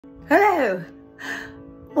Hello!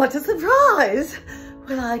 What a surprise!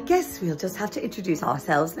 Well, I guess we'll just have to introduce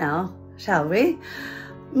ourselves now, shall we?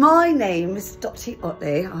 My name is Dottie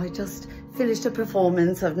Otley. I just finished a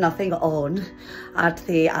performance of Nothing On at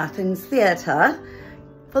the Athens Theatre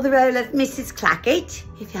for the role of Mrs. Clackett.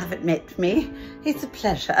 If you haven't met me, it's a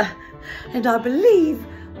pleasure. And I believe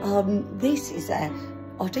this is an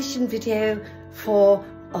audition video for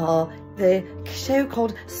the show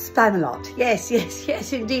called Spamalot. Yes,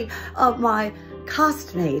 indeed. My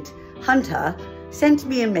castmate, Hunter, sent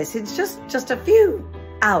me a message just a few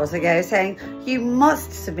hours ago saying, you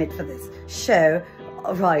must submit for this show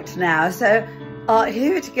right now. So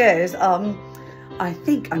here it goes. I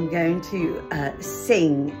think I'm going to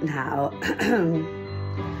sing now.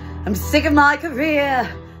 I'm sick of my career.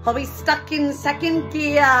 I'll be stuck in second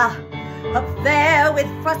gear, up there with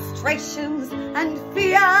frustrations and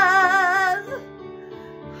fears.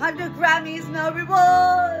 I've no Grammys, no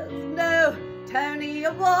rewards, no Tony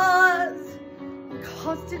Awards. I'm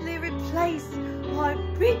constantly replaced by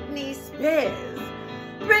Britney Spears.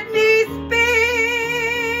 Britney Spears!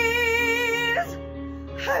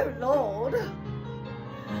 Oh Lord,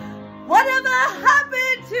 whatever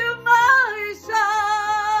happened to my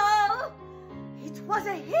show? It was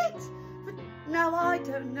a hit, but now I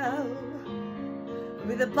don't know.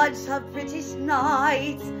 With a bunch of British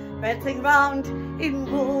knights prancing round in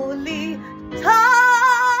woolly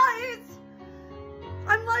tights,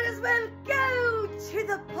 I might as well go to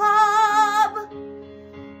the pub.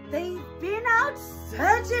 They've been out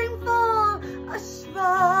searching for a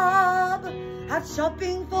shrub, out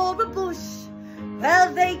shopping for a bush.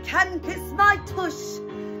 Well, they can kiss my tush.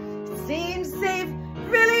 It seems they've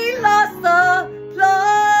really lost the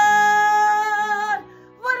plot.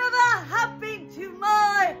 Whatever happened to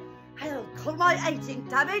my, I'll call my agent,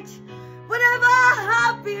 damn it. Whatever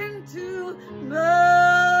happened to my,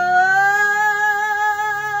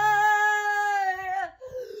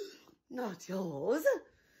 not yours,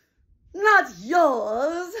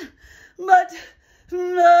 but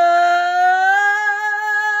mine.